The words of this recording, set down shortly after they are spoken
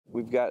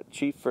We've got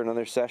Chief for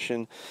another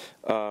session,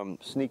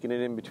 sneaking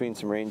it in between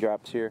some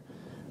raindrops here.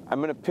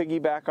 I'm going to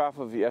piggyback off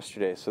of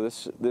yesterday. So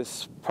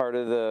this part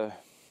of the,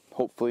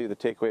 hopefully the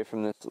takeaway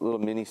from this little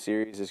mini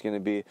series is going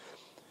to be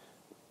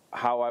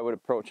how I would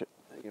approach it.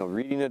 You know,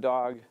 reading a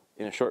dog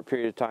in a short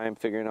period of time,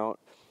 figuring out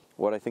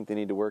what I think they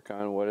need to work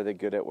on, what are they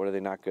good at, what are they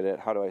not good at,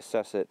 how do I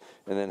assess it,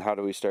 and then how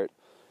do we start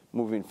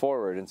moving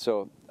forward. And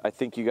so I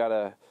think you got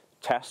to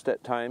test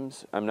at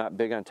times. I'm not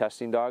big on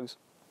testing dogs.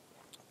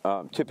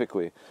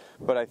 Typically,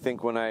 but I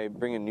think when I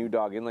bring a new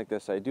dog in like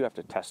this, I do have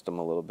to test them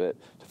a little bit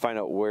to find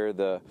out where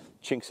the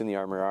chinks in the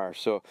armor are.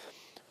 So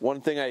one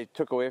thing I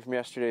took away from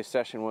yesterday's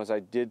session was I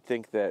did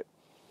think that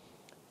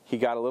he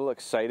got a little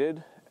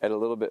excited at a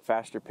little bit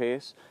faster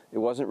pace. It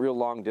wasn't real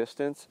long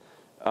distance,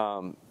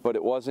 but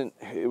it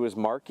was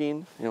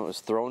marking, you know, it was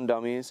throwing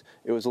dummies.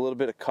 It was a little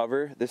bit of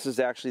cover. This is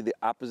actually the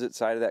opposite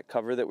side of that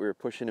cover that we were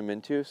pushing him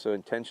into. So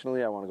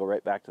intentionally, I want to go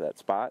right back to that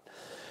spot.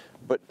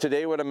 But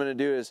today what I'm going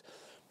to do is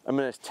I'm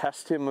going to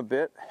test him a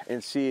bit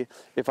and see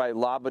if I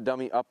lob a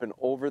dummy up and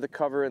over the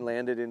cover and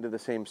land it into the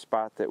same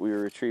spot that we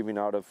were retrieving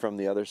out of from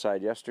the other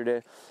side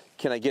yesterday.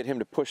 Can I get him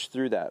to push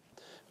through that?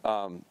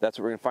 That's what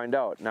we're going to find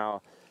out.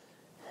 Now,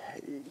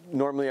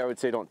 normally I would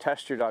say don't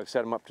test your dog,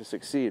 set him up to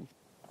succeed.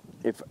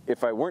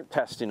 If I weren't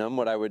testing him,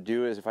 what I would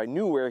do is if I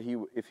knew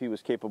if he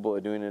was capable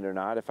of doing it or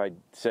not, if I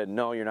said,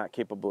 no, you're not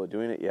capable of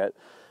doing it yet,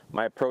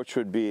 my approach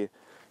would be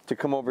to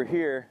come over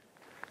here,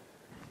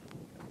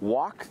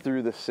 walk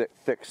through the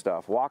thick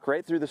stuff, walk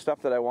right through the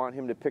stuff that I want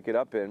him to pick it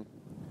up in,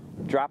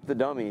 drop the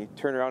dummy,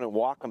 turn around and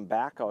walk him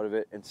back out of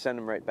it and send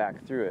him right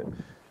back through it.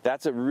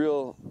 That's a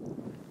real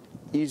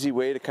easy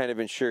way to kind of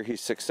ensure he's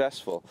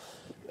successful.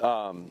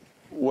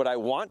 What I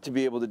want to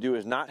be able to do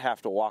is not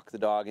have to walk the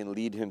dog and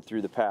lead him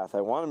through the path.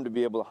 I want him to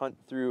be able to hunt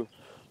through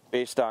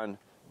based on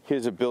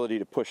his ability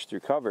to push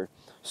through cover.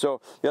 So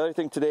the other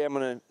thing today I'm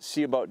going to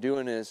see about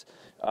doing is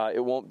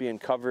it won't be in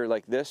cover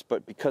like this,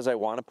 but because I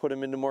want to put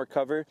him into more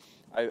cover,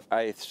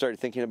 I started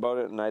thinking about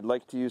it, and I'd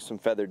like to use some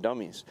feathered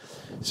dummies,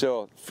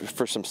 so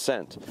for some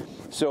scent.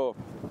 So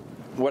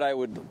what I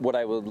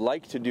would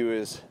like to do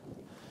is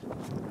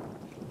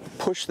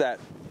push that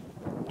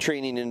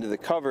training into the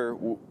cover,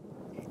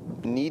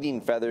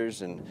 needing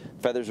feathers, and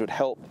feathers would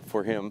help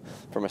for him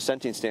from a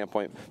scenting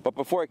standpoint. But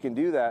before I can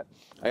do that,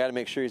 I got to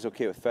make sure he's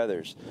okay with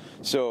feathers.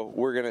 So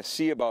we're going to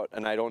see about,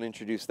 and I don't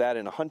introduce that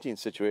in a hunting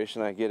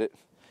situation, I get it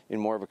in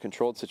more of a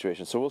controlled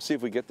situation. So we'll see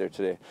if we get there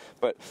today.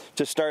 But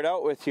to start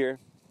out with here,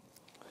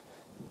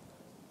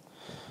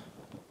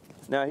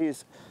 now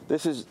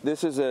this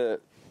is a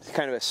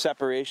kind of a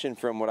separation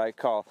from what I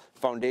call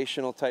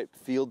foundational type,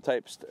 field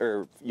type,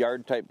 or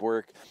yard type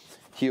work,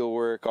 heel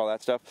work, all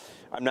that stuff.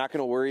 I'm not going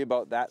to worry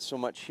about that so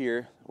much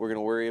here. We're going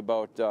to worry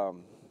about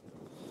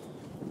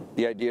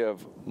the idea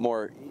of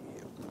more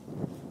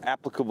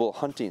applicable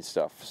hunting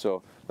stuff.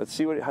 So let's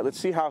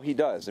see how he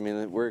does. I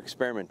mean, we're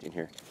experimenting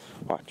here.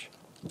 Watch.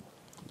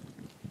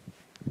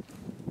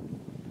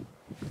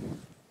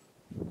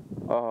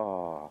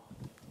 Oh,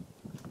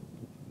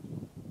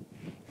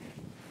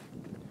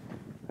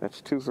 that's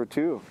 2 for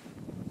 2.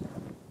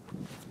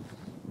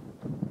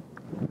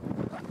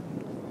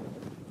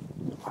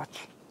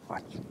 Watch.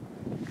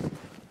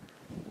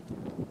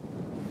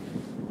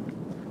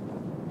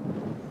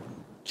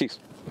 Jeez.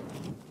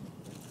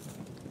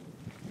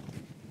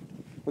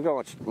 Look how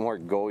much more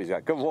go he's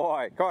got. Good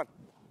boy. Come on.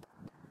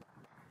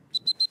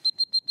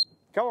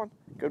 Come on.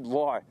 Good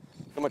boy.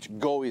 How much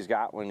go he's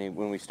got when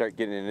we start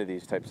getting into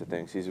these types of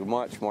things. He's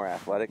much more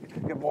athletic.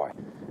 Good boy.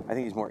 I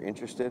think he's more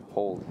interested.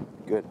 Hold.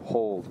 Good.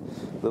 Hold.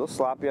 A little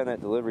sloppy on that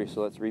delivery,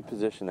 so let's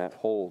reposition that.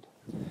 Hold.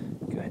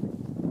 Good.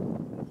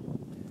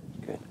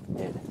 Good.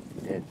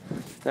 Did.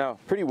 Now,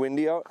 pretty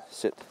windy out.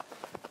 Sit.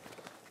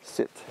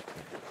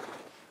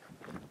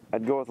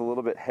 I'd go with a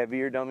little bit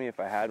heavier dummy if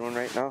I had one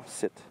right now.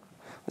 Sit.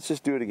 Let's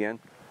just do it again.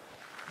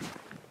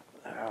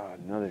 Oh,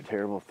 another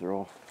terrible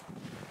throw.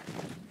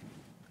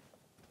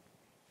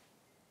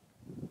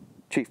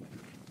 Chief.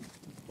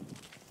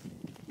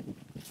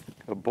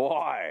 Good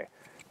boy.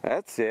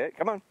 That's it.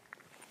 Come on.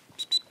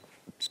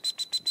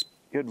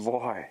 Good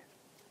boy.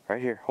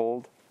 Right here.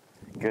 Hold.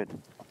 Good.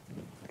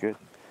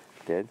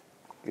 Dead.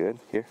 Good.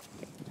 Here.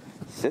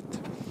 Sit.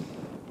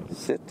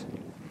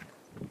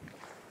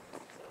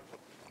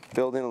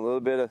 Build in a little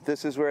bit of,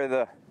 this is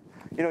where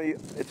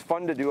it's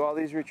fun to do all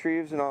these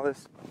retrieves and all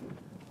this.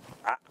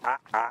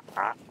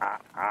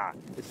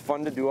 It's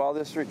fun to do all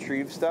this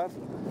retrieve stuff,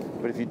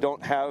 but if you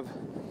don't have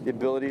the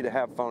ability to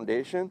have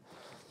foundation,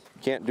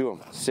 you can't do them.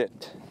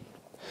 Sit.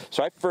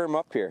 So I firm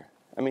up here.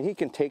 I mean, he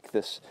can take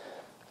this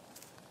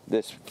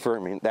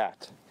firming,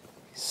 that.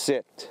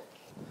 Sit.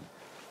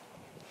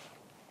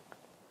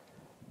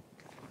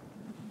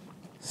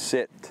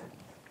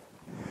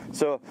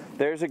 So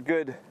there's a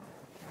good,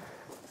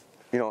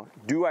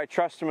 do I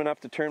trust him enough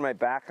to turn my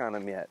back on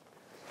him yet?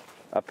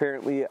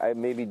 Apparently, I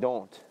maybe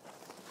don't.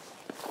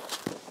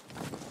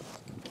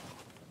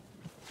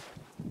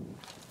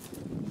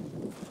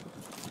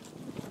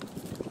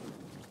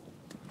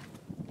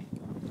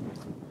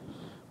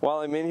 While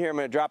I'm in here, I'm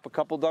going to drop a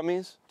couple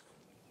dummies.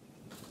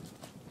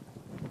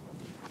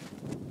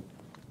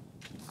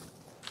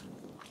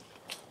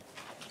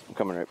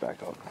 coming right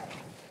back out.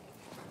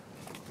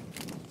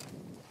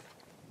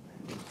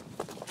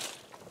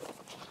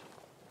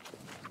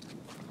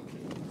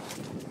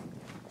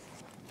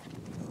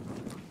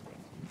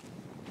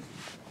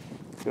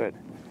 Good.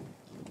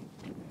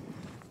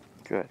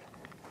 Good.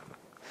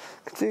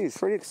 See, he's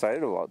pretty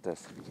excited about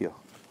this. Heel.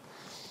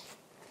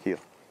 Heel.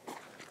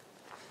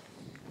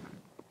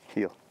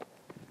 Heel.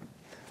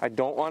 I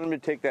don't want him to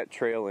take that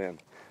trail in.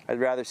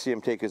 I'd rather see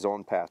him take his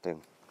own path in.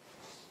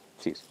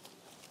 Jeez.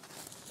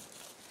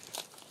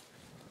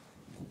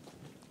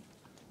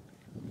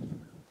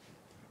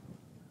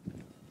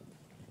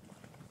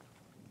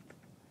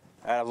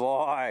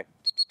 Attaboy.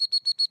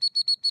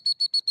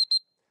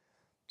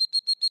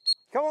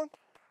 Come on.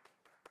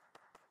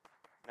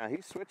 Now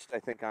he switched, I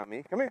think, on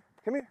me. Come here,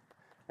 come here.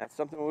 That's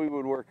something we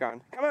would work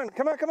on. Come on,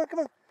 come on, come on, come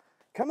on.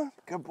 Come on,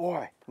 good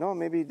boy. No,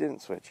 maybe he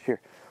didn't switch.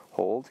 Here,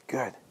 hold,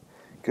 good,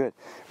 good.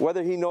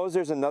 Whether he knows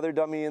there's another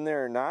dummy in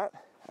there or not,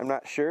 I'm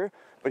not sure,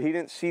 but he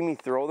didn't see me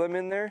throw them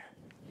in there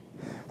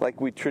like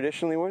we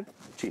traditionally would.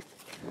 Chief.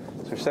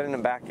 So we're sending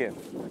them back in.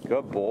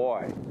 Good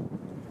boy.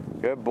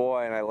 Good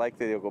boy, and I like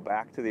that he'll go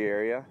back to the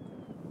area.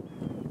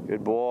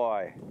 Good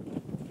boy.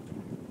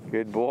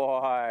 Good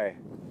boy.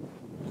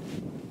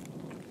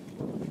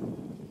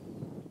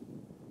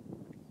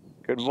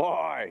 Good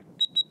boy.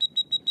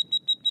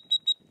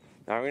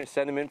 Now we're going to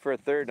send him in for a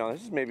third. Now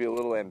this is maybe a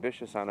little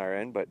ambitious on our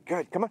end, but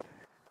good. Come on.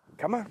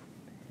 Come on.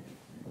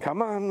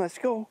 Come on, let's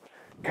go.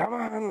 Come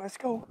on, let's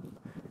go.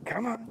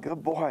 Come on.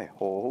 Good boy.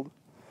 Hold.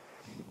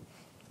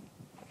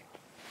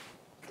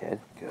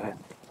 Good. Good.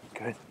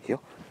 Good.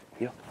 Heel.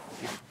 Heel.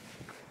 Heel.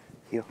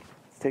 Heel.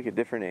 Let's take a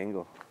different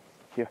angle.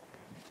 Here.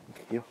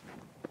 Heel.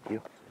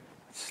 Heel.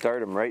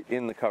 Start him right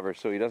in the cover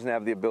so he doesn't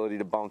have the ability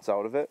to bounce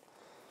out of it.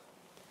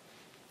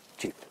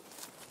 Cheap.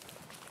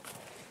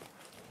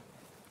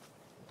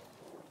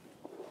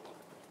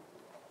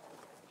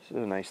 This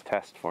is a nice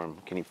test for him.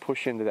 Can he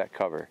push into that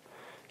cover,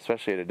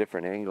 especially at a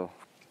different angle?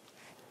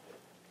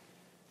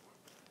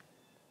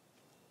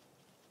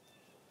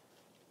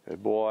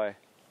 Good boy.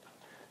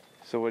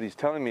 So what he's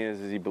telling me is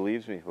he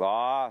believes me.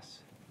 Loss.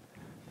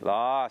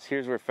 Loss.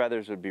 Here's where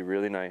feathers would be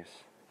really nice.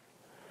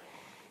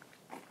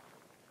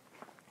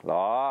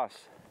 Loss.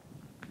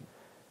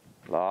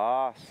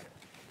 Loss.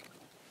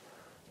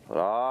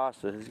 Loss.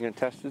 So he's going to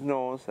test his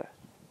nose.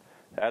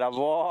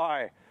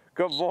 Attaboy.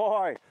 Good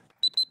boy.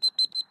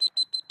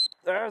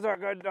 There's a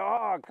good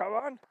dog. Come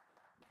on.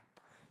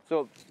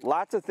 So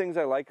lots of things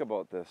I like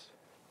about this.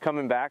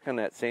 Coming back on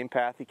that same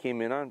path he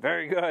came in on.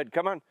 Very good.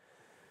 Come on.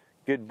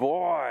 Good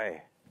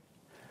boy.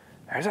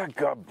 There's a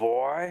good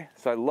boy.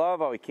 So I love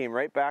how he came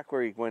right back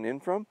where he went in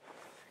from.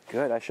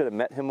 Good. I should have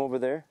met him over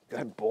there.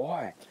 Good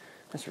boy.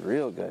 That's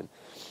real good.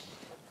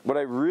 What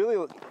I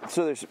really,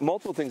 so there's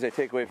multiple things I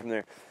take away from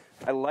there.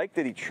 I like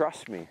that he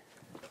trusts me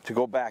to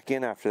go back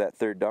in after that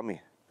third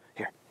dummy.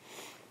 Here.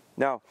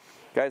 Now,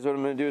 guys, what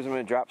I'm going to do is I'm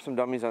going to drop some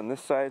dummies on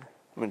this side.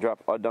 I'm going to drop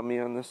a dummy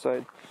on this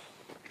side.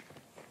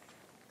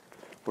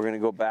 We're going to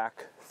go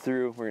back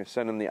through. We're going to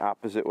send them the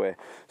opposite way.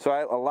 So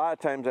a lot of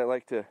times I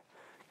like to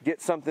get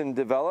something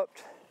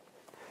developed,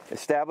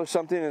 establish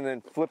something, and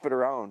then flip it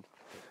around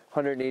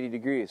 180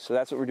 degrees. So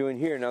that's what we're doing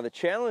here. Now the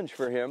challenge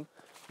for him,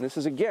 and this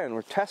is again,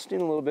 we're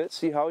testing a little bit,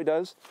 see how he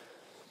does.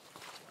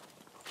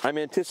 I'm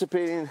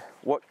anticipating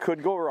what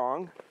could go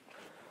wrong.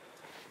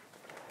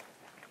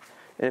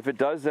 And if it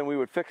does, then we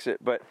would fix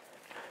it. But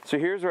so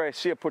here's where I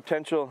see a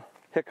potential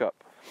hiccup.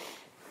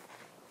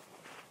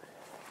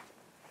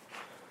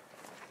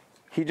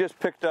 He just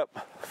picked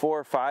up 4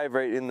 or 5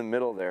 right in the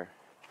middle there.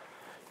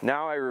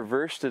 Now I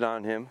reversed it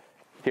on him.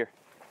 Here,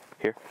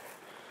 here.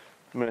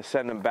 I'm going to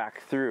send him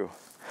back through.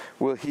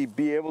 Will he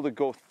be able to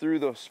go through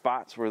those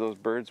spots where those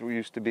birds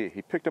used to be?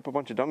 He picked up a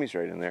bunch of dummies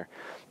right in there.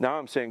 Now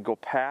I'm saying go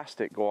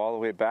past it, go all the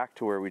way back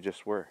to where we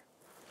just were.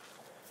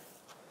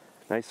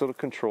 Nice little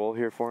control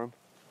here for him.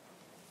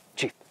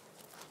 Chief.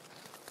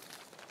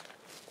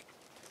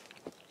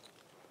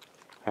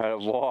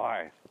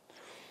 Attaboy.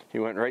 He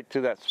went right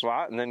to that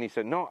spot and then he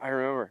said, no, I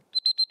remember.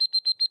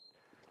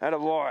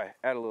 Attaboy.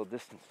 Add a little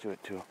distance to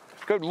it too.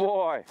 Good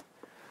boy.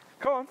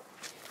 Come on.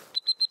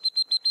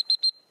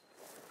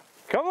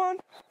 Come on.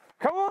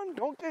 Come on.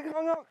 Don't get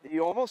hung up.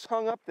 You almost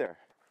hung up there.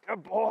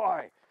 Good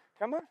boy.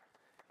 Come on.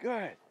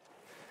 Good.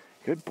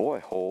 Good boy.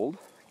 Hold.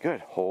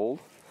 Good. Hold.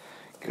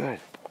 Good.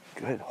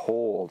 Good.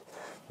 Hold.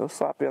 A little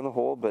sloppy on the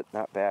hold, but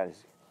not bad.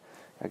 He's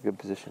got a good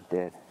position.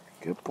 Dead.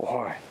 Good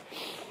boy.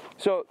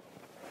 So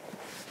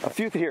a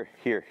few here.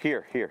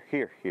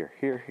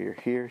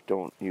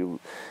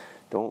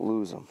 Don't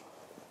lose them.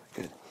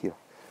 Good. Heel.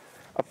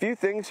 A few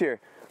things here.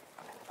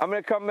 I'm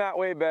going to come that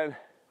way, Ben.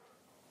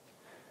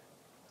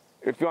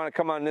 If you want to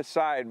come on this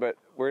side, but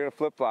we're going to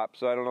flip-flop,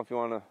 so I don't know if you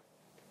want to.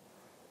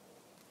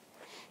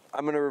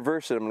 I'm going to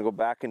reverse it. I'm going to go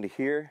back into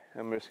here.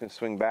 I'm just going to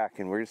swing back,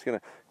 and we're just going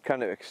to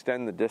kind of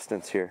extend the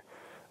distance here.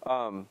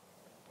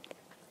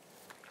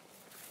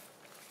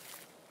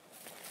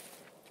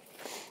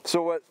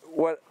 So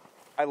what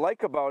I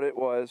like about it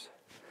was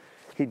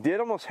he did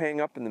almost hang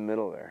up in the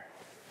middle there.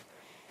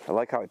 I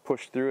like how he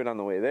pushed through it on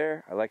the way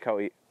there. I like how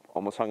he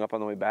almost hung up on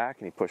the way back,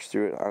 and he pushed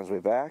through it on his way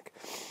back.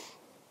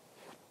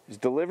 His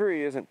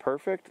delivery isn't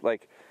perfect.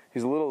 Like,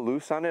 he's a little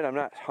loose on it. I'm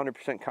not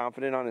 100%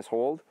 confident on his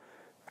hold,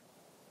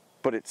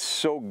 but it's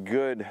so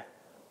good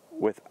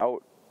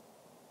without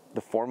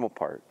the formal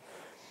part.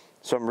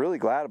 So I'm really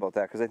glad about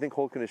that, because I think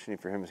hold conditioning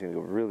for him is going to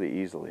go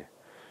really easily.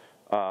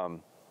 So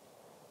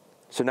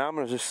now I'm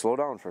going to just slow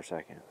down for a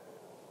second.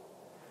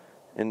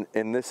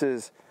 And this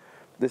is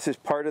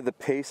part of the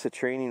pace of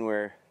training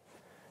where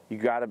you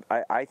gotta,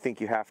 I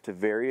think you have to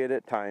vary it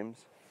at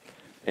times,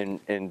 and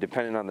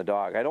depending on the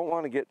dog. I don't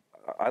want to get,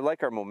 I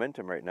like our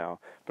momentum right now,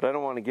 but I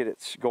don't want to get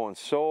it going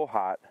so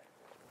hot.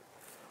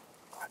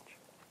 Watch.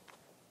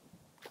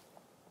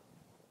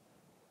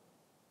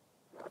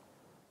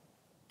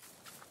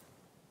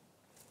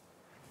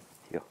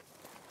 Heel.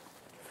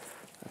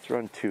 Let's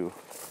run 2.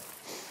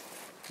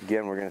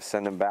 Again, we're going to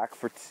send them back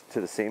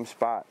to the same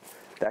spot.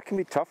 That can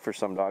be tough for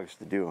some dogs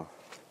to do.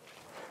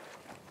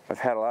 I've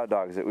had a lot of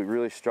dogs that we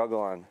really struggle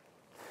on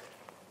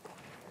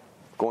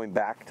going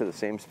back to the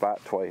same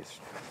spot twice.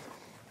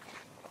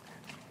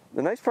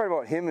 The nice part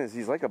about him is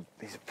he's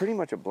pretty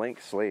much a blank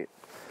slate.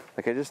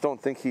 Like, I just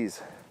don't think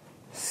he's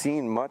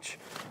seen much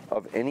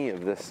of any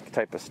of this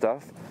type of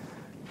stuff,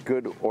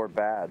 good or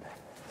bad.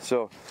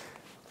 So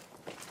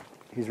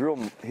he's real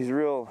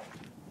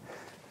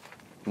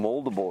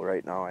moldable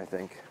right now, I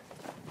think.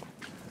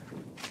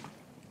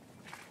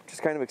 Which is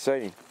kind of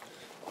exciting,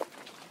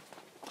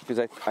 because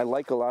I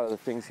like a lot of the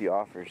things he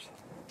offers.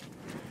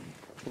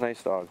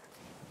 Nice dog.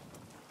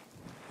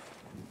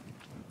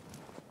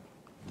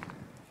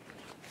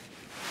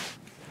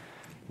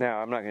 Now,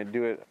 I'm not going to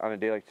do it on a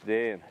day like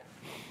today, and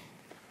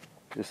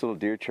this little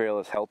deer trail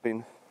is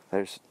helping.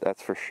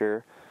 That's for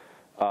sure.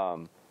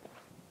 But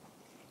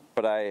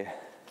I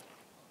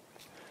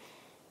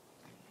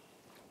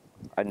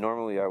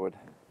normally would,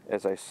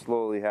 as I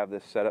slowly have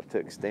this set up to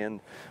extend,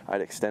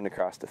 I'd extend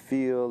across the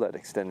field, I'd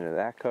extend into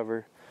that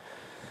cover.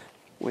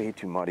 Way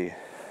too muddy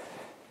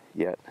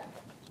yet.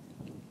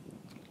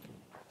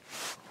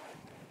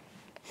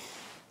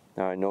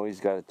 Now I know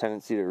he's got a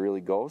tendency to really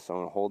go, so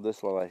I'm gonna hold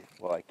this while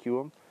I cue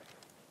him.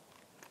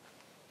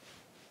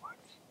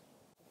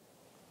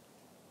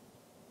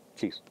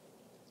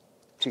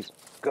 Jeez,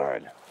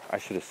 good. I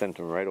should have sent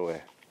him right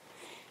away.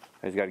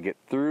 He's got to get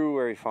through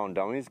where he found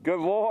dummies. Good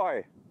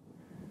boy.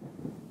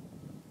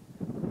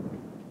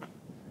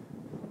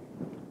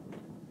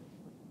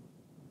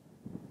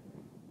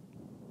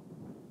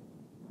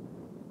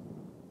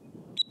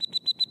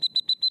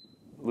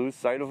 Lose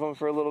sight of him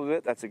for a little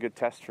bit. That's a good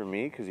test for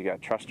me, because you got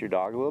to trust your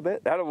dog a little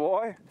bit. Atta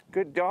boy.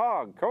 Good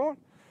dog. Come on.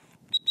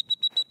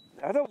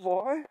 Atta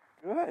boy.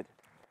 Good.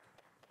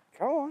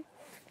 Come on.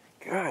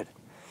 Good.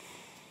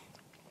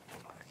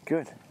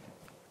 Good.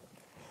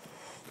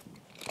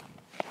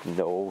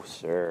 No,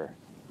 sir.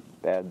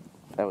 Bad.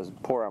 That was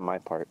poor on my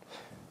part.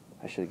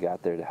 I should have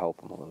got there to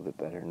help him a little bit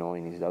better,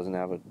 knowing he doesn't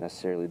have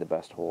necessarily the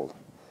best hold.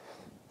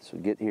 So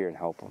get here and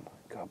help him.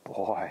 Good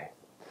boy.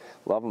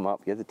 Love him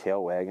up. Get the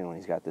tail wagging when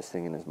he's got this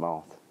thing in his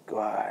mouth.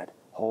 Good.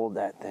 Hold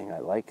that thing. I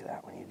like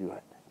that when you do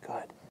it.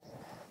 Good.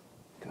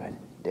 Good.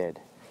 Dead.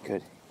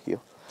 Good.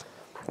 Heel.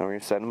 Now we're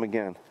going to send him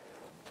again.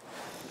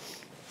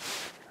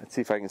 Let's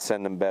see if I can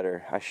send him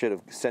better. I should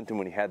have sent him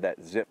when he had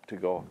that zip to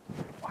go.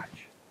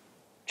 Watch.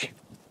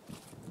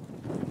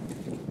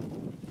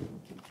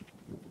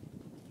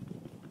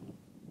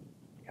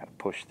 Got to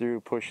push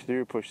through, push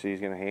through, push through. He's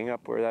going to hang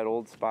up where that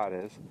old spot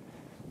is.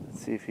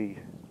 Let's see if he...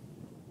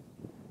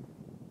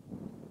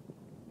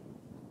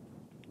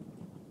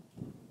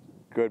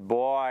 Good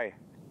boy.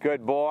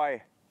 Good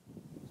boy.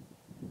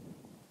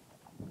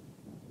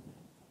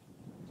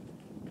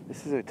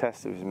 This is a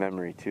test of his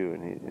memory too,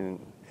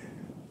 and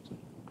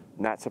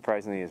not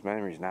surprisingly, his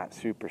memory is not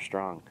super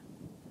strong,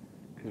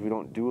 because we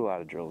don't do a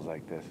lot of drills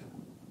like this.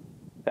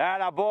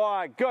 Atta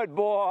boy. Good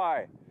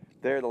boy.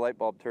 There, the light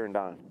bulb turned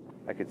on.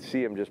 I could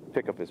see him just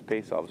pick up his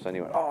pace all of a sudden.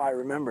 He went, oh, I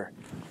remember.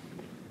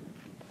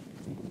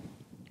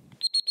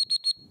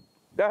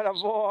 Atta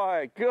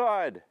boy.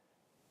 Good.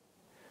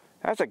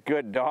 That's a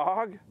good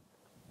dog.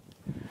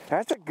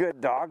 That's a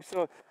good dog.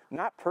 So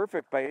not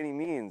perfect by any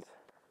means,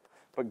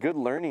 but good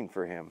learning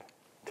for him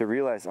to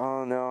realize,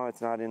 oh no,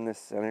 it's not in this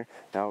center.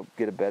 Now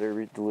get a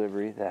better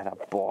delivery. That a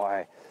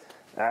boy.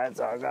 That's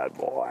a good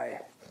boy.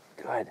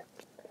 Good.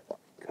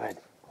 Good.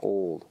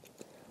 Hold.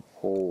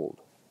 Hold.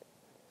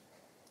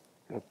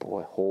 Good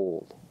boy.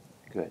 Hold.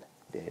 Good.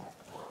 Dead.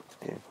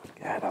 Dead.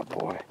 That a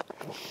boy.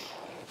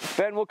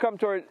 Ben, we'll come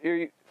toward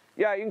you.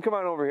 Yeah, you can come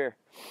on over here.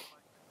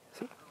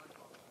 Sit.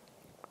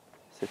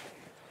 Sit.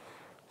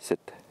 Sit.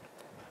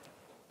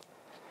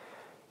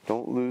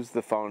 Don't lose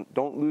the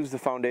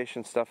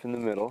foundation stuff in the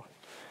middle.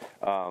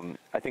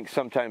 I think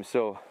sometimes,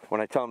 so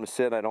when I tell him to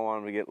sit, I don't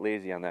want him to get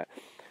lazy on that.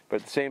 But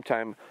at the same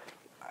time,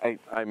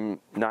 I'm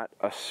not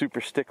a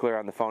super stickler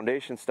on the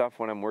foundation stuff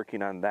when I'm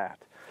working on that,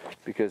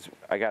 because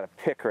I got to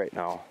pick right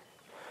now.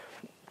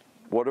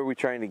 What are we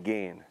trying to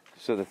gain?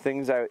 So the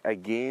things I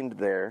gained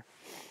there,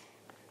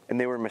 and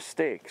they were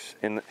mistakes.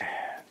 And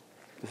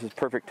this is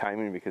perfect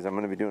timing because I'm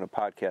going to be doing a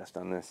podcast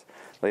on this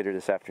later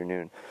this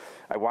afternoon.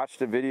 I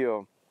watched a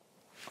video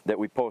that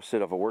we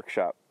posted of a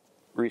workshop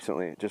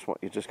recently. It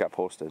just got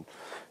posted,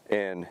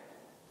 and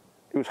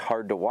it was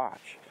hard to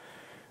watch.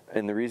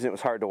 And the reason it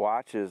was hard to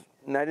watch is,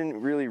 and I didn't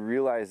really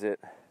realize it,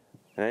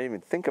 and I didn't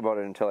even think about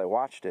it until I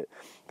watched it,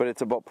 but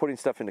it's about putting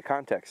stuff into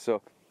context.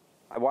 So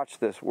I watched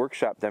this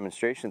workshop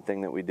demonstration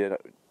thing that we did.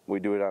 We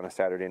do it on a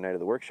Saturday night of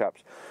the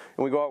workshops,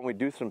 and we go out and we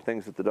do some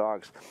things with the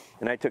dogs.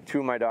 And I took 2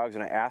 of my dogs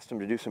and I asked them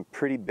to do some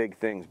pretty big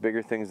things,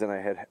 bigger things than I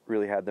had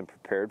really had them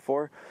prepared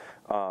for.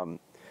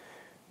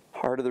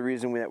 Part of the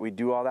reason that we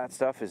do all that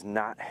stuff is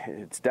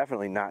it's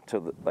definitely not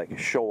to like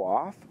show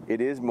off. It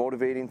is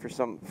motivating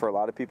for a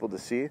lot of people to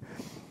see,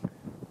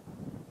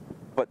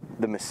 but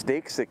the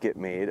mistakes that get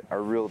made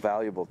are real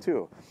valuable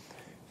too.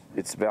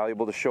 It's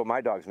valuable to show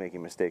my dogs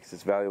making mistakes.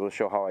 It's valuable to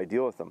show how I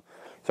deal with them.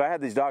 So I had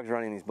these dogs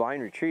running these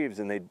blind retrieves,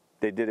 and they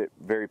did it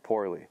very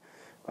poorly,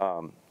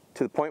 to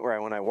the point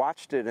where when I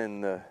watched it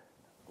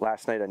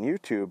last night on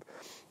YouTube,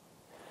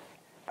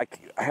 I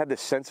had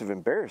this sense of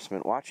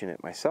embarrassment watching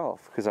it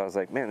myself, because I was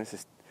like, man,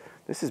 this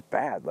is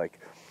bad. Like,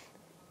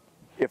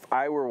 if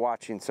I were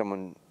watching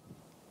someone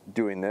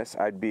doing this,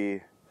 I'd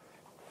be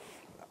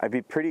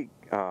pretty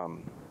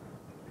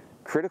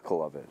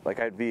critical of it. Like,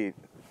 I'd be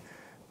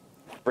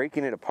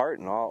breaking it apart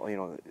and all. You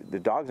know, the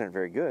dogs aren't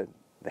very good.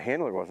 The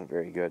handler wasn't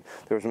very good.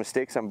 There was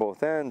mistakes on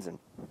both ends,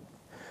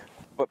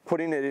 but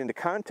putting it into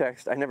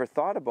context, I never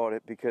thought about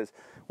it, because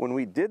when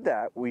we did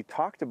that, we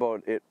talked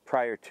about it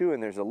prior to,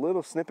 and there's a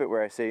little snippet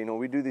where I say, you know,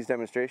 we do these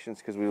demonstrations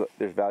because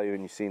there's value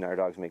in you seeing our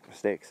dogs make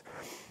mistakes.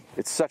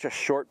 It's such a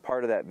short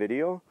part of that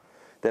video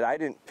that I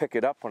didn't pick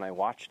it up when I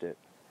watched it,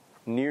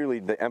 nearly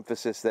the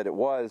emphasis that it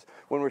was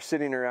when we're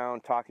sitting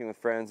around talking with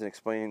friends and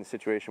explaining the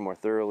situation more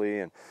thoroughly.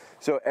 And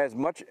so as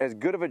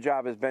good of a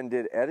job as Ben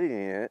did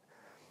editing it,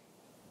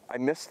 I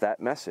missed that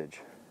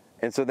message.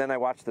 And so then I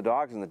watched the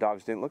dogs, and the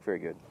dogs didn't look very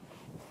good.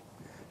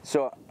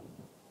 So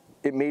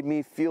it made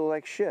me feel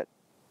like shit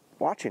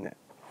watching it.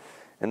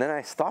 And then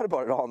I thought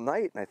about it all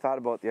night, and I thought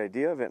about the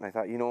idea of it, and I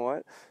thought, you know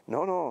what?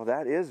 No,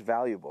 that is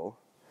valuable.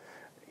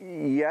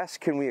 Yes,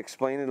 can we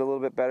explain it a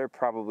little bit better?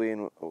 Probably,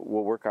 and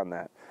we'll work on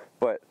that.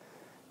 But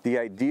the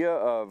idea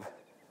of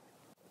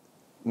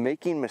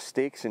making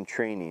mistakes in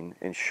training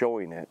and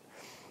showing it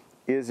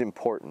is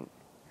important.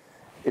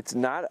 It's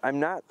not, I'm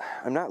not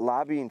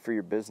lobbying for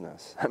your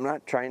business. I'm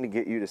not trying to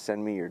get you to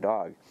send me your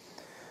dog.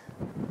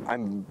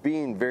 I'm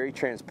being very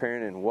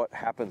transparent in what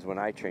happens when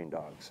I train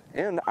dogs.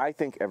 And I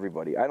think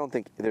everybody, I don't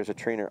think there's a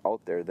trainer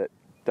out there that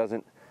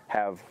doesn't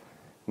have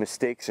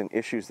mistakes and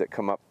issues that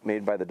come up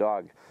made by the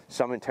dog.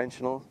 Some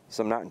intentional,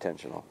 some not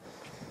intentional.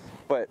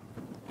 But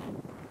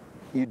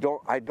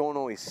I don't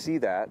always see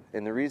that.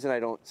 And the reason I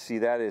don't see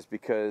that is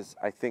because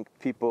I think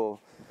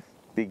people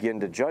begin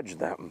to judge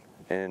them.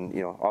 And,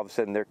 you know, all of a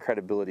sudden their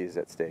credibility is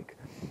at stake.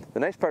 The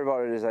nice part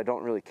about it is I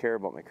don't really care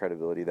about my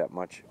credibility that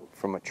much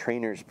from a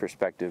trainer's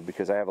perspective,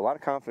 because I have a lot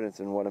of confidence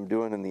in what I'm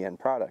doing in the end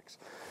products.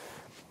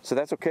 So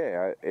that's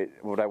okay.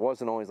 But I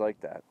wasn't always like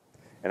that.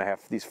 And I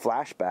have these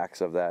flashbacks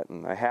of that,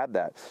 and I had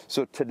that.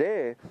 So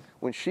today,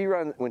 when he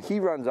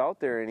runs out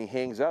there and he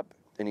hangs up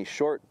and he's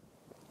short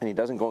and he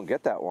doesn't go and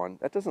get that one,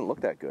 that doesn't look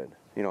that good.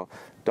 You know,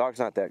 dog's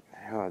not that,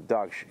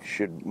 dog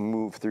should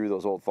move through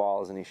those old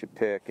falls, and he should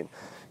pick, and,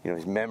 you know,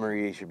 his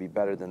memory should be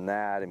better than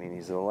that. I mean,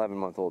 he's an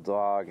 11-month-old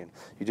dog, and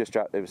he just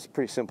dropped, it was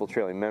pretty simple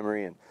trailing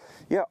memory, and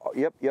yeah,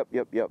 yep.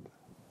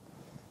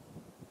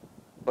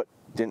 But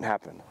didn't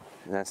happen,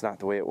 and that's not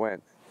the way it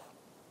went.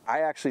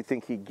 I actually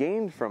think he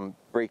gained from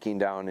breaking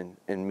down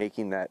and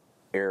making that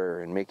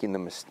error and making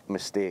the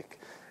mistake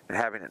and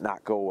having it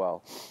not go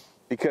well.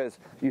 Because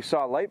you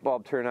saw a light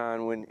bulb turn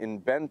on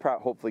and Ben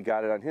hopefully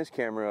got it on his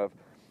camera of,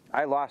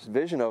 I lost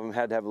vision of him,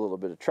 had to have a little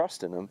bit of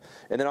trust in him.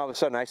 And then all of a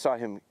sudden I saw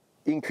him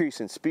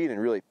increase in speed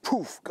and really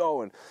poof,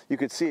 go. And you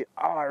could see,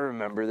 oh, I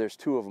remember there's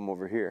 2 of them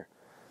over here.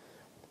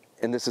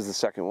 And this is the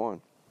second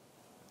one.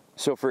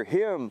 So for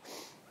him,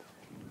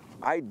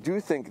 I do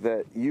think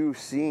that you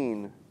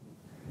seeing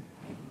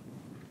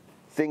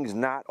things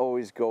not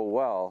always go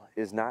well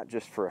is not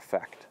just for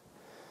effect.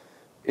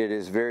 It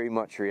is very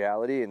much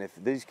reality, and if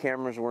these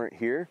cameras weren't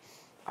here,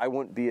 I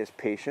wouldn't be as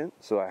patient.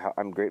 So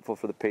I'm grateful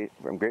for the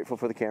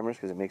cameras,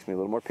 because it makes me a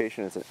little more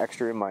patient. It's an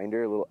extra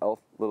reminder, a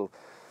little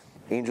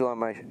angel on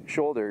my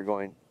shoulder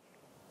going,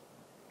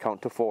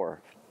 count to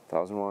 4,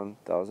 1001,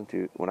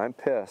 1002. When I'm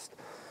pissed,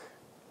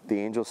 the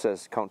angel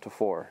says count to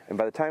 4, and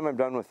by the time I'm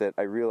done with it,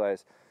 I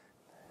realize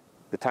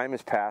the time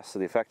has passed, so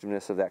the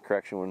effectiveness of that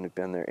correction wouldn't have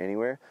been there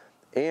anywhere,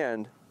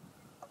 and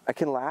I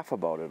can laugh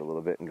about it a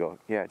little bit and go,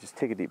 yeah, just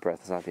take a deep breath.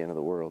 It's not the end of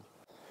the world.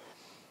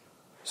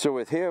 So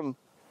with him,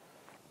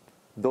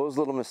 those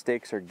little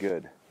mistakes are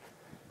good.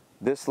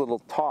 This little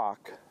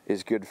talk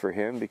is good for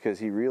him, because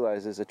he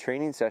realizes a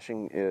training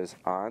session is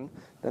on,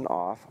 then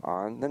off,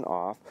 on, then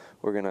off.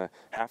 We're going to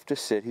have to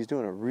sit. He's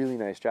doing a really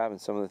nice job,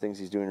 and some of the things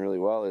he's doing really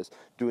well is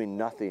doing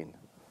nothing.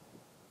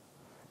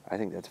 I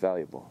think that's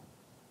valuable.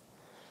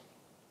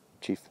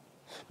 Chief.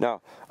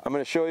 Now, I'm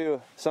going to show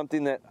you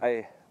something that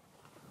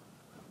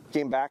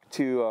came back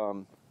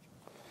to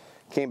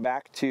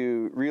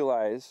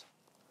realize,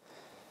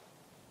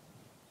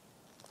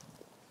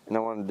 and I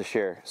wanted to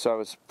share. So I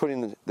was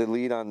putting the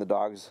lead on the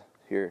dogs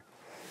here,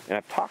 and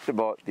I've talked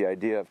about the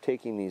idea of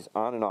taking these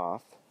on and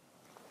off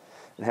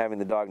and having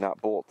the dog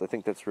not bolt. I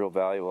think that's real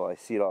valuable. I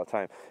see it all the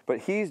time. But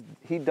he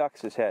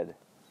ducks his head.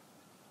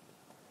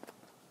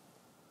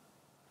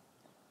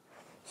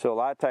 So a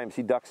lot of times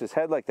he ducks his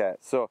head like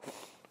that. So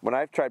when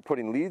I've tried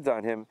putting leads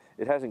on him,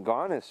 it hasn't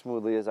gone as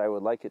smoothly as I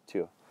would like it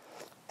to.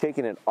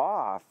 Taking it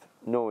off,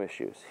 no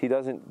issues. He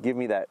doesn't give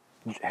me that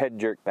head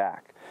jerk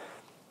back.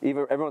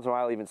 Even every once in a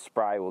while, even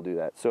Spry will do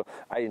that. So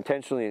I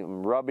intentionally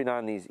am rubbing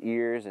on these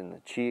ears and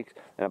the cheeks,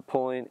 and I'm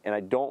pulling, and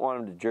I don't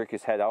want him to jerk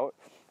his head out.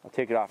 I'll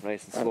take it off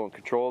nice and slow and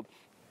controlled.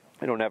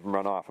 I don't have him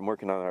run off. I'm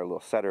working on our little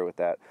setter with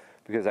that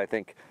because I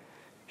think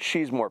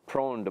she's more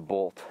prone to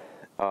bolt,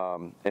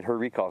 and her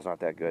recall's not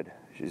that good.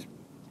 She's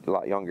a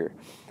lot younger.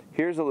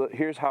 Here's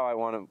how I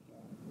want to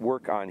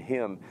work on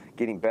him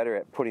getting better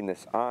at putting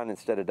this on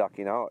instead of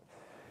ducking out.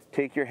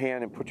 Take your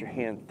hand and put your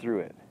hand through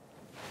it.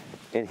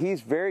 And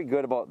he's very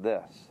good about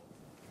this.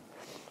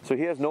 So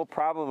he has no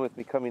problem with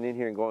me coming in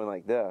here and going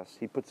like this.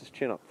 He puts his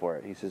chin up for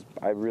it. He says,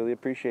 I really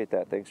appreciate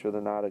that. Thanks for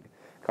the nod of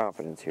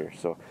confidence here.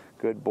 So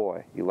good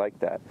boy. You like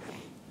that.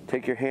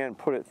 Take your hand,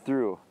 put it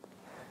through.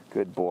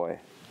 Good boy.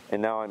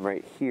 And now I'm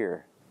right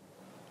here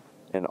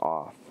and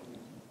off.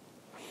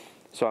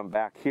 So I'm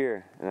back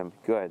here and I'm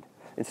good.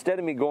 Instead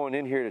of me going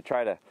in here to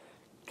try to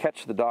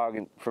catch the dog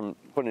from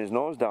putting his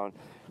nose down,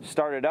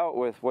 started out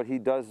with what he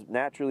does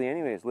naturally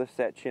anyways, lifts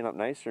that chin up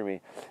nice for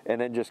me, and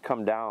then just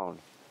come down.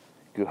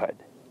 Good.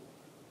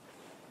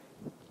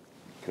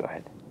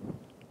 Good.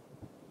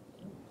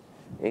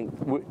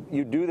 And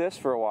you do this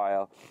for a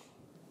while,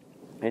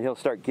 and he'll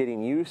start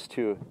getting used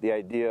to the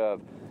idea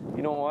of,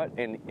 you know what,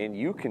 and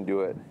you can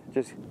do it.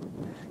 Just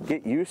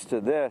get used to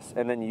this,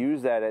 and then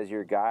use that as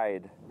your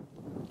guide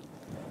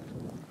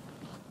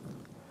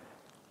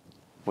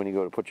when you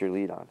go to put your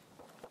lead on.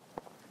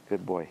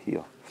 Good boy,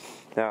 heel.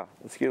 Now,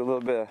 let's get a little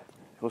bit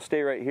we'll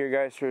stay right here,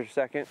 guys, for a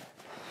second.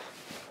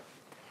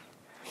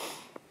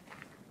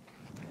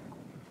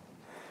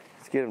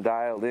 Let's get him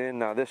dialed in.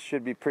 Now, this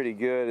should be pretty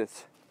good.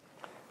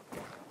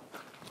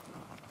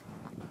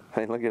 I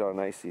mean, look at how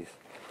nice he's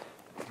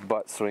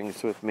butt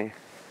swings with me.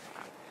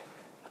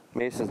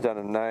 Mason's done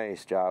a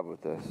nice job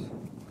with this.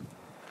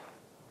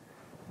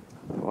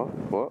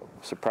 Whoa,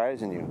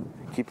 surprising you.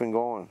 Keeping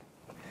going.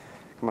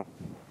 Come on.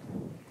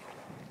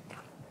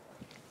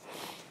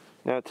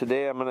 Now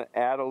today I'm going to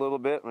add a little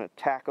bit. I'm going to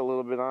tack a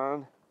little bit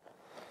on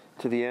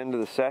to the end of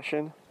the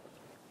session.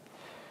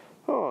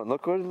 Oh, and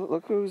look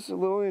who's a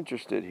little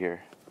interested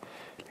here.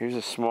 Here's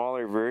a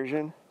smaller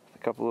version, a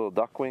couple little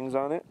duck wings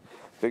on it.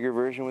 Bigger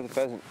version with a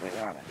pheasant wing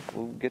on it.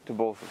 We'll get to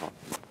both of them.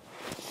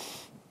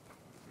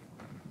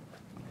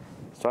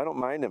 So I don't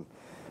mind him.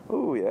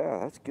 Oh yeah,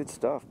 that's good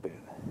stuff, babe.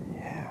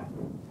 Yeah,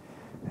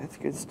 that's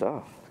good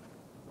stuff.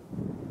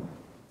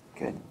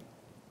 Good.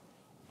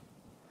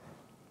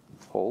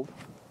 Hold.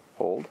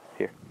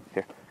 Here.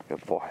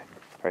 Good boy.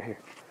 Right here.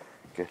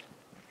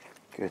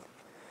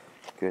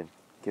 Good.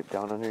 Get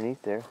down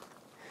underneath there.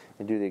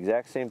 And do the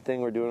exact same thing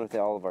we're doing with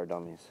all of our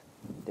dummies.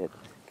 Good.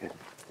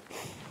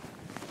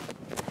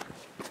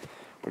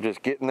 We're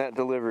just getting that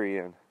delivery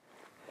in.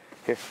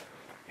 Here.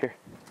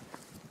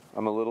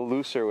 I'm a little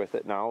looser with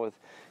it now with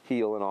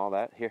heel and all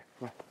that. Here.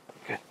 Come on.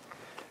 Good.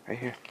 Right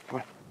here.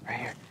 Come on.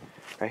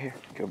 Right here.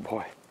 Good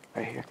boy.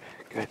 Right here.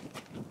 Good.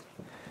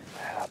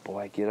 Ah,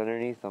 boy, get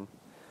underneath them.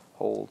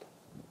 Hold.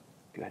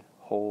 Good.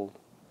 Hold.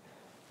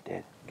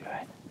 Good.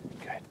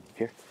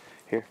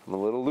 Here. I'm a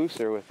little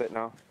looser with it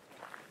now.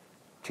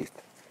 Jeez.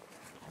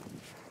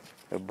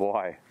 Good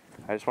boy.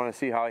 I just want to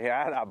see how he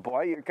had that.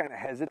 Boy, you're kind of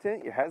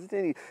hesitant.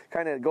 He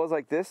kind of goes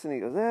like this and he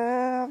goes,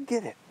 I'll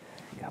get it.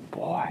 Good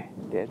boy.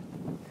 Good.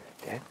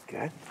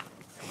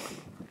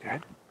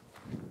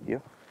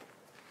 You.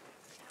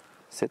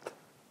 Sit.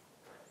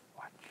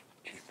 Watch.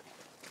 Jeez.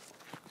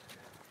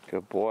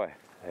 Good boy.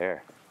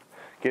 There.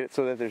 Get it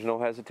so that there's no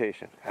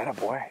hesitation. Atta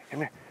boy.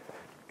 Come here.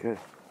 Good.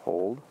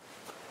 Hold.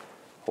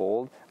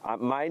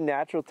 My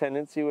natural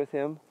tendency with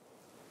him.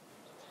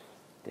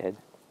 Dead.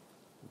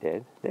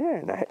 There.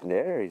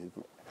 He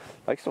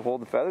likes to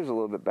hold the feathers a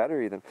little bit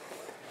better even.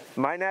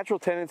 My natural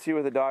tendency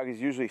with a dog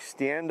is usually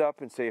stand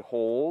up and say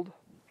hold.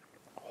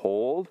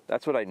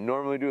 That's what I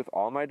normally do with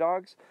all my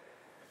dogs.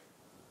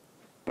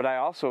 But I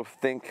also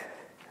think,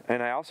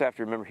 and I also have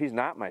to remember, he's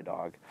not my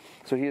dog.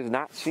 So he has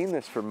not seen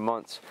this for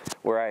months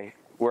where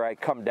I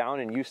come down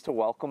and used to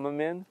welcome him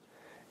in.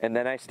 And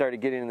then I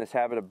started getting in this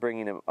habit of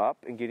bringing him up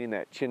and getting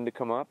that chin to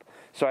come up.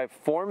 So I've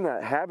formed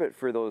that habit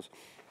for those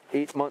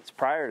 8 months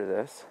prior to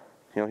this.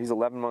 You know, he's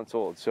 11 months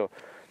old. So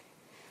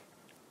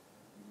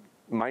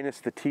minus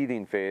the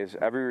teething phase,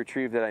 every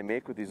retrieve that I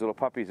make with these little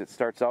puppies, it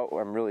starts out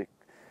where I'm really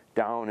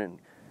down and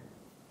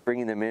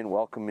bringing them in,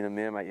 welcoming them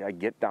in. I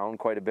get down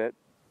quite a bit.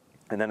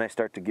 And then I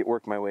start to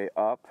work my way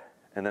up.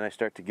 And then I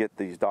start to get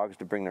these dogs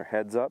to bring their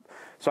heads up.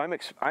 So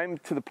I'm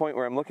to the point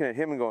where I'm looking at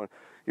him and going,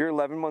 you're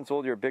 11 months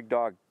old, you're a big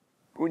dog.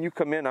 when you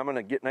come in, I'm going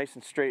to get nice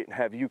and straight and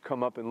have you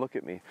come up and look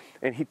at me.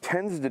 And he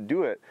tends to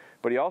do it,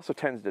 but he also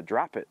tends to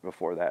drop it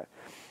before that.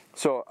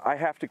 So I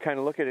have to kind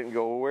of look at it and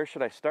go, well, where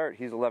should I start?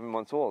 He's 11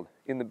 months old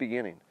in the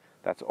beginning.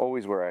 That's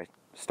always where I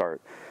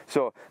start.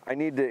 So I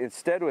need to,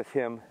 instead with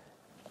him,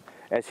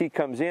 as he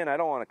comes in, I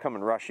don't want to come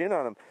and rush in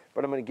on him,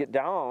 but I'm going to get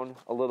down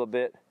a little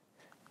bit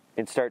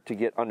and start to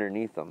get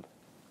underneath him.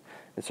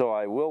 And so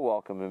I will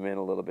welcome him in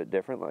a little bit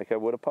different, like I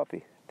would a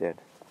puppy did.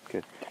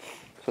 Good.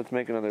 So let's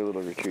make another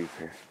little retrieve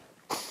here.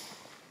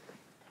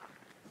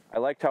 I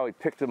liked how he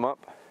picked him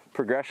up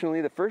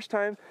progressionally. The first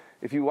time,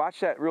 if you watch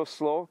that real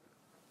slow,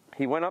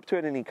 he went up to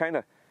it and he kind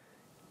of,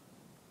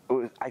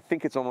 I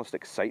think it's almost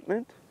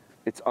excitement.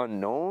 It's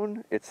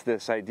unknown. It's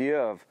this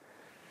idea of,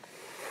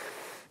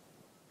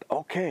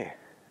 okay.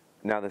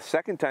 Now the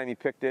second time he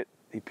picked it,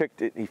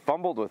 he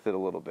fumbled with it a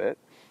little bit,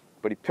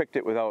 but he picked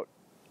it without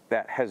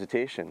that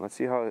hesitation. Let's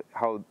see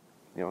how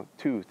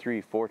 2,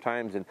 3, 4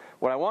 times. And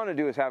what I want to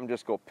do is have him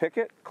just go pick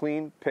it,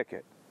 clean, pick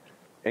it,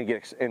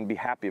 and be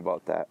happy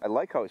about that. I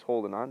like how he's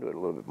holding on to it a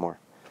little bit more.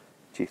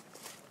 Chief.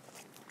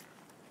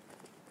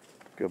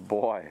 Good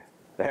boy.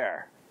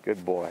 There.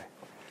 Good boy.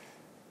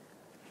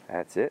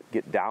 That's it.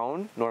 Get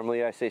down.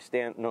 Normally I say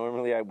stand.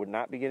 Normally I would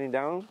not be getting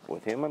down.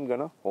 With him I'm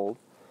gonna hold.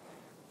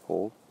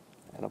 Hold.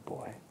 And a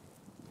boy.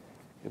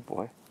 Good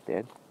boy.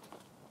 Dead.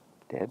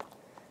 Dead.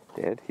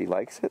 Dead. He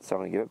likes it, so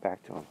I'm gonna give it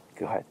back to him.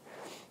 Good. I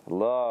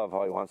love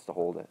how he wants to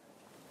hold it.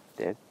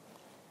 Dead.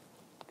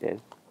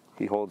 Dead.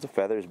 He holds the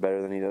feathers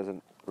better than he does a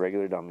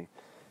regular dummy.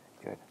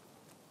 Good.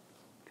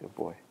 Good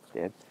boy.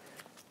 Dead.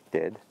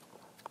 Dead.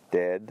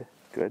 Dead.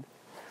 Good.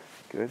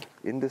 Good.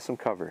 Into some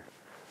cover.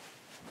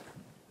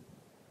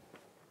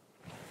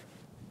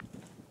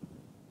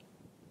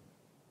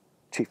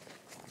 Chief.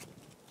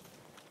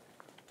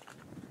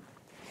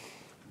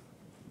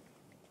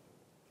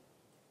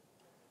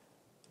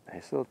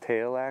 Nice little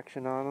tail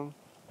action on him.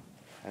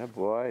 That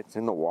boy, it's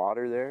in the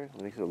water there.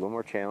 It makes it a little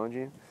more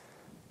challenging.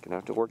 Gonna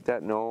have to work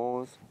that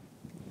nose.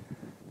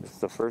 This is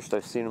the first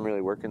I've seen him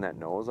really working that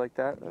nose like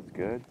that. That's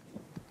good.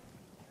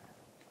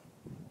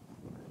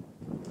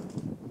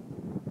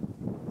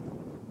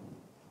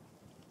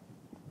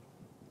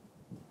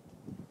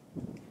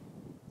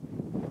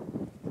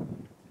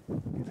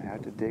 Gonna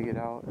have to dig it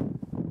out.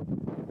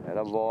 That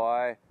a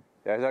boy.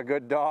 There's a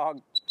good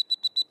dog.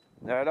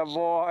 That a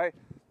boy.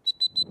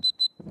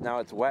 Now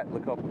it's wet.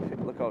 Look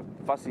how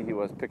fussy he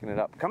was picking it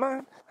up. Come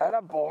on,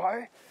 atta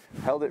boy.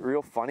 Held it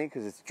real funny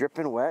because it's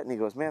dripping wet, and he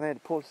goes, man, I had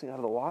to pull this thing out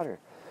of the water.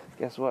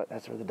 Guess what?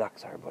 That's where the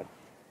ducks are, bud.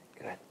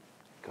 Good.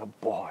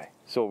 Good boy.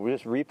 So we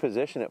just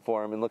reposition it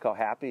for him, and look how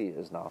happy he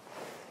is now.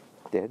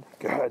 Did.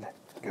 Good.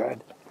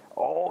 Good.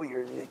 Oh,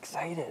 you're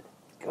excited.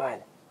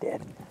 Good.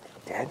 Did.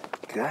 Did.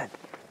 Good.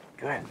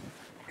 Good.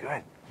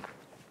 Good.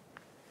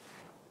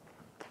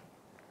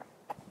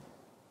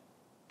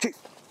 Chief.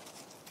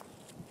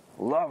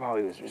 Love how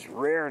he was just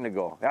raring to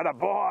go. Atta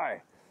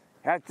boy.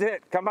 That's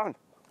it. Come on.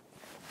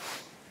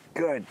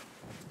 Good.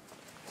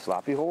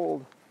 Sloppy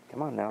hold.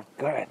 Come on now.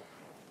 Good.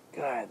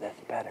 Good.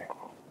 That's better.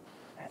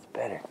 That's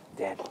better.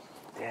 Dead.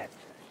 Dead.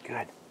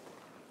 Good.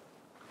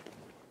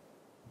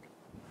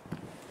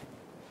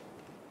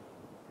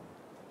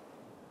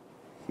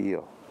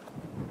 Heel.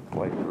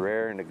 Boy,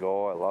 raring to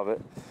go. I love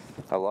it.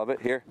 I love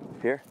it. Here.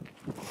 Here.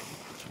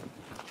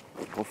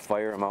 We'll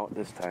fire him out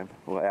this time.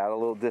 We'll add a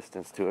little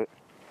distance to it.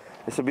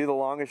 This will be the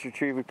longest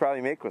retrieve we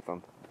probably make with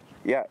them.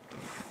 Yeah.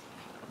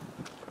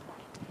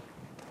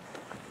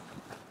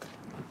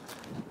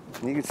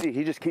 And you can see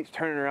he just keeps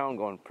turning around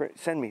going,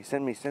 send me,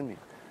 send me, send me.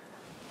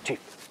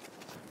 Chief.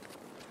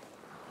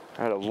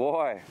 Atta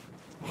boy.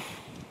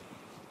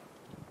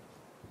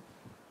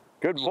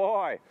 Good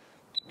boy.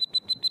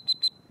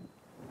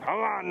 Come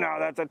on now,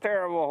 that's a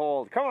terrible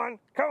hold. Come on,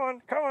 come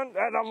on, come on,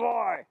 that's a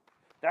boy.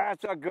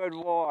 That's a good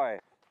boy.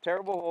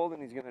 Terrible hold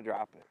and he's gonna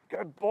drop it.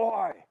 Good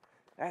boy.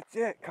 That's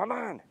it. Come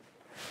on.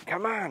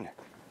 Come on.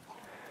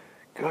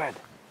 Good.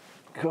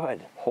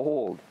 Good.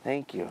 Hold.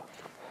 Thank you.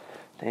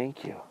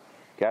 Thank you.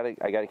 I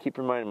gotta keep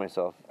reminding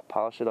myself.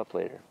 Polish it up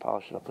later.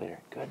 Polish it up later.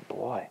 Good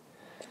boy.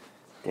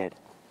 Dead.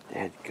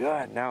 Dead.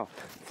 Good. Now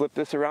flip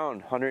this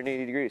around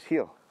 180 degrees.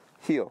 Heel.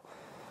 Heel.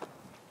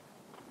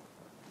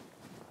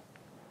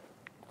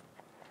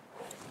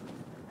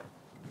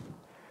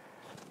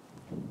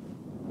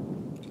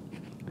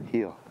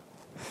 Heel.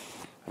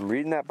 I'm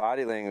reading that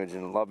body language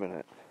and loving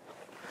it.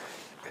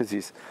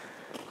 Because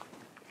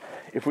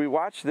if we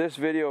watch this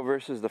video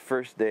versus the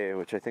first day,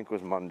 which I think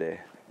was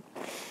Monday,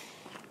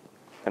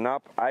 and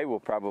I will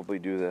probably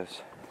do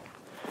this.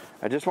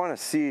 I just want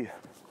to see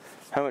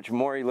how much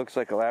more he looks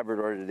like a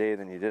Labrador today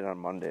than he did on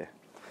Monday.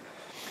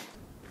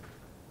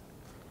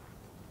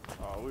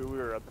 We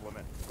were at the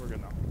limit. We're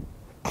good now.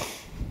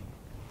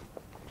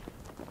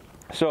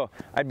 So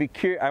I'd be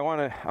curious. I'm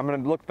gonna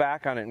look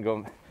back on it and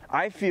go,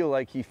 I feel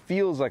like he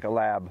feels like a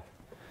lab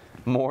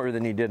more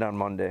than he did on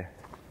Monday.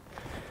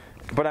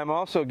 But I'm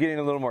also getting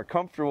a little more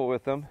comfortable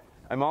with him.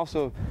 I'm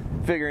also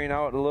figuring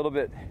out a little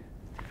bit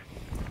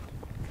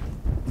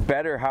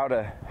better how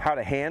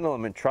to handle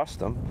him and trust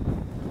him.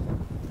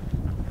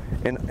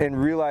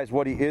 and realize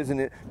what he is in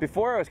it.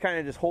 Before I was kind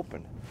of just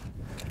hoping.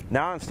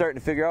 Now I'm starting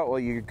to figure out, well,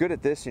 you're good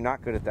at this, you're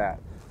not good at that.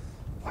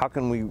 How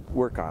can we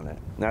work on it?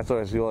 And that's what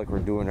I feel like we're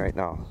doing right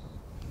now.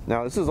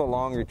 Now this is a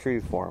long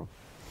retrieve for him.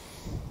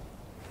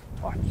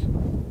 Watch.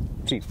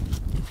 Chief.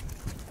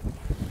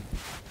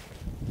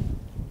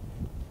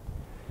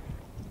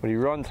 But he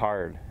runs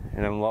hard,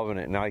 and I'm loving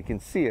it. Now you can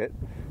see it.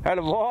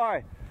 Atta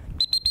boy!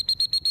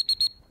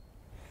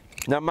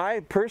 Now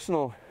my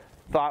personal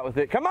thought with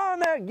it, come on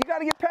then, you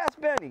gotta get past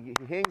Benny.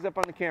 He hangs up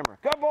on the camera.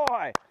 Good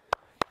boy!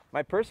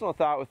 My personal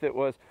thought with it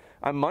was,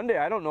 on Monday,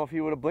 I don't know if he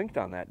would have blinked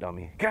on that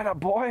dummy. Atta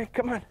boy,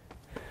 come on.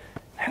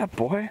 Atta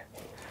boy.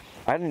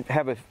 I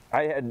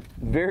had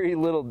very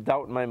little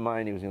doubt in my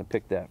mind he was gonna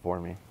pick that for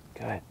me.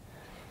 Good.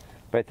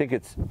 But I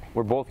think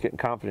we're both getting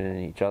confident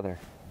in each other.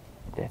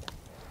 Dead.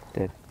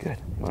 Good.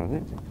 You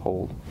want to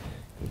hold.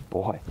 Good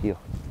boy. Heel.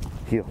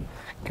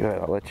 Good.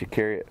 I'll let you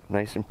carry it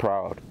nice and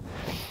proud.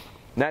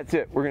 And that's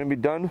it. We're going to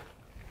be done.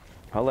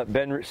 I'll let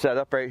Ben set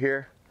up right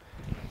here.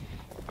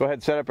 Go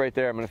ahead, set up right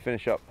there. I'm going to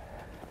finish up.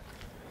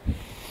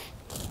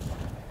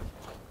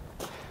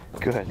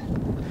 Good.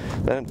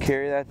 Let him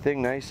carry that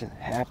thing nice and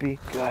happy.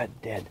 Good.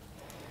 Dead.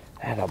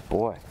 Atta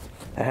boy.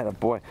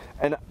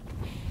 And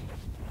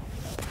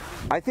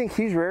I think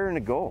he's raring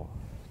to go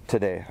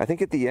today. I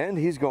think at the end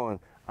he's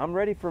going, I'm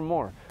ready for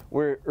more.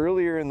 Where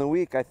earlier in the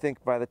week, I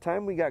think by the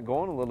time we got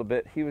going a little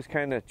bit, he was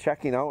kind of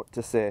checking out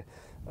to say,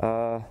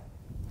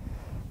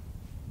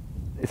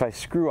 if I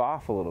screw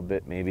off a little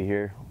bit maybe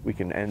here, we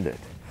can end it.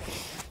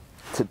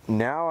 So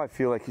now I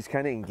feel like he's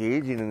kind of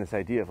engaging in this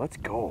idea of let's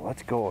go.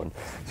 And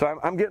so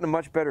I'm getting a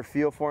much better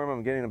feel for him.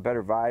 I'm getting a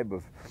better vibe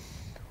of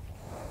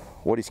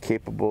what he's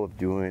capable of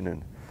doing,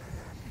 and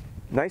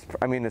nice.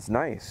 I mean, it's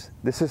nice.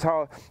 This is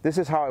how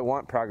I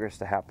want progress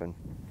to happen.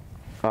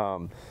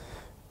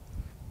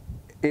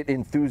 It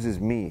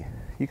enthuses me.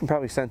 You can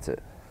probably sense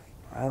it.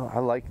 I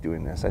like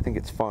doing this. I think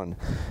it's fun.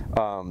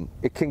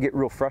 It can get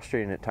real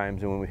frustrating at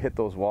times, and when we hit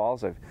those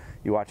walls,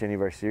 you watch any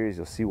of our series,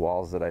 you'll see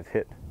walls that I've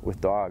hit with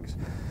dogs.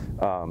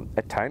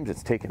 At times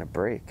it's taken a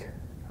break.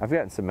 I've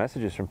gotten some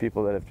messages from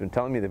people that have been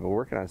telling me they've been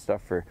working on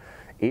stuff for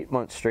 8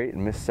 months straight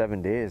and missed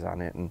 7 days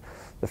on it, and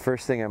the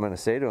first thing I'm going to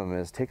say to them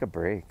is, take a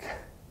break.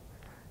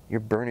 You're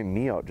burning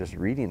me out just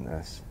reading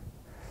this.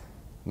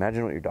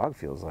 Imagine what your dog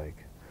feels like.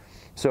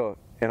 So,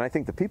 and I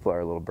think the people are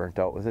a little burnt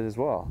out with it as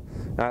well.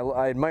 Now,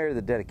 I admire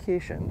the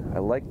dedication. I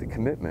like the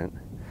commitment,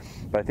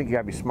 but I think you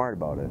gotta be smart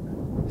about it.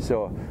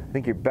 So I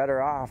think you're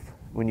better off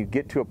when you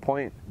get to a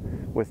point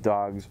with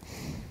dogs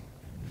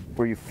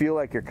where you feel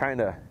like you're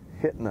kind of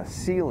hitting a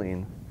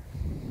ceiling,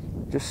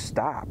 just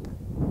stop.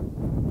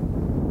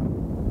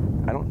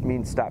 I don't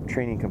mean stop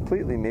training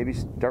completely. Maybe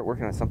start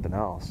working on something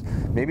else.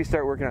 Maybe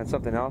start working on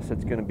something else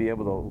that's going to be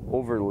able to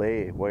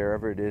overlay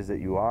wherever it is that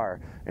you are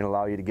and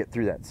allow you to get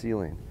through that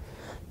ceiling.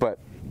 But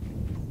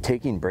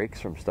taking breaks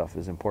from stuff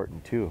is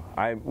important too.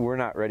 We're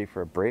not ready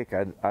for a break.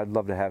 I'd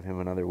love to have him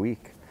another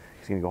week.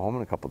 He's going to go home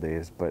in a couple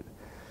days, but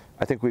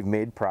I think we've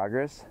made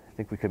progress. I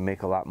think we could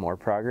make a lot more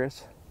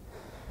progress.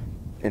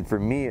 And for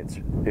me, it's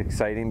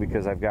exciting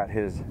because I've got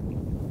his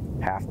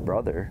half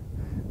brother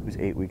who's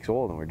 8 weeks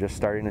old, and we're just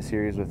starting a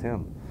series with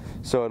him.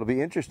 So it'll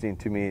be interesting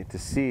to me to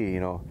see,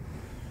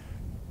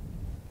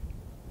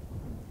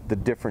 the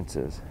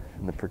differences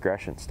and the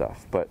progression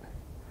stuff. But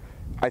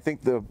I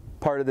think the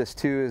part of this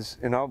too is,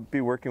 and I'll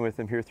be working with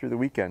him here through the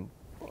weekend.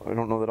 I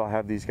don't know that I'll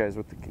have these guys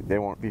they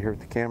won't be here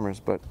with the cameras,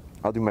 but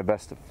I'll do my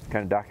best to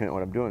kind of document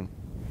what I'm doing.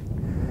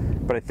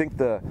 But I think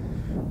the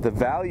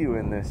value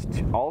in this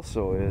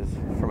also is,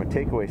 from a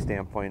takeaway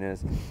standpoint,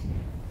 is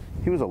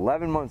he was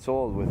 11 months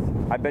old with,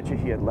 I bet you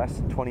he had less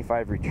than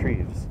 25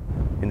 retrieves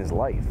in his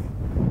life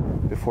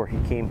before he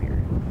came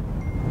here.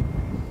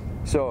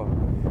 So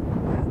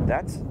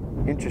that's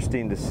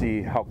interesting to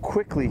see how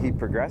quickly he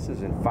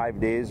progresses in 5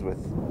 days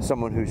with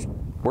someone who's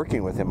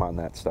working with him on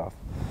that stuff.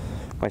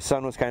 My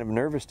son was kind of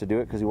nervous to do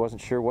it because he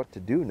wasn't sure what to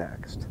do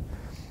next.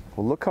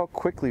 Well, look how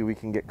quickly we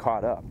can get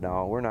caught up.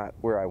 Now, we're not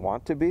where I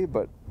want to be,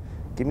 but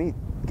give me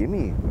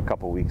a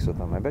couple weeks with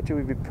him. I bet you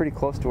we'd be pretty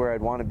close to where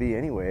I'd want to be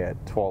anyway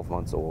at 12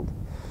 months old.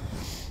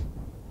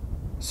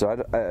 So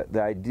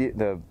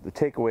the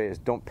takeaway is,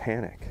 don't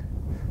panic.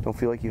 Don't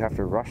feel like you have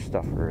to rush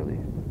stuff early.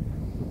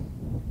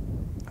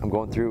 I'm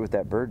going through it with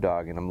that bird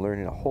dog, and I'm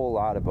learning a whole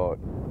lot about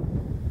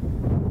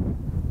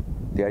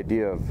the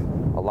idea of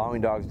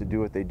allowing dogs to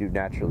do what they do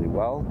naturally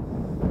well,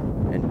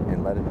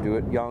 and let them do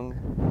it young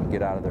and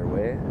get out of their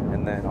way,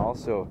 and then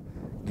also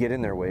get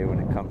in their way when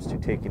it comes to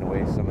taking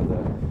away some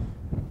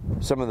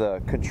of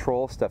the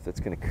control stuff that's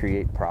going to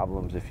create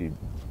problems if you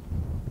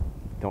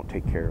don't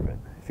take care of it,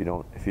 if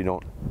you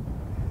don't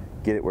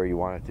get it where you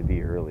want it to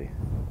be early.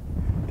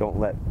 Don't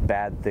let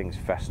bad things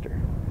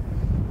fester.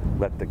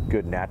 Let the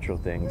good natural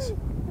things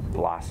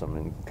blossom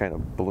and kind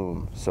of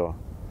bloom. So,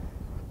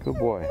 good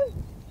boy.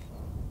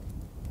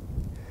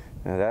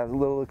 Now that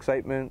little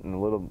excitement and a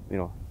little,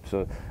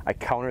 so I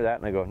counter that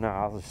and I go, no,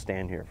 I'll just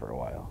stand here for a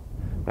while.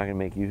 I'm not going to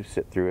make you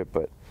sit through it,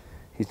 but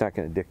he's not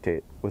going to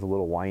dictate with a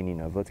little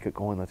whining of, let's get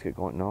going.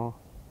 No.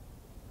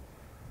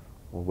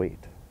 We'll wait.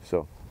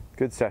 So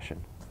good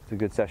session. It's a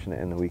good session to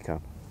end the week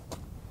on.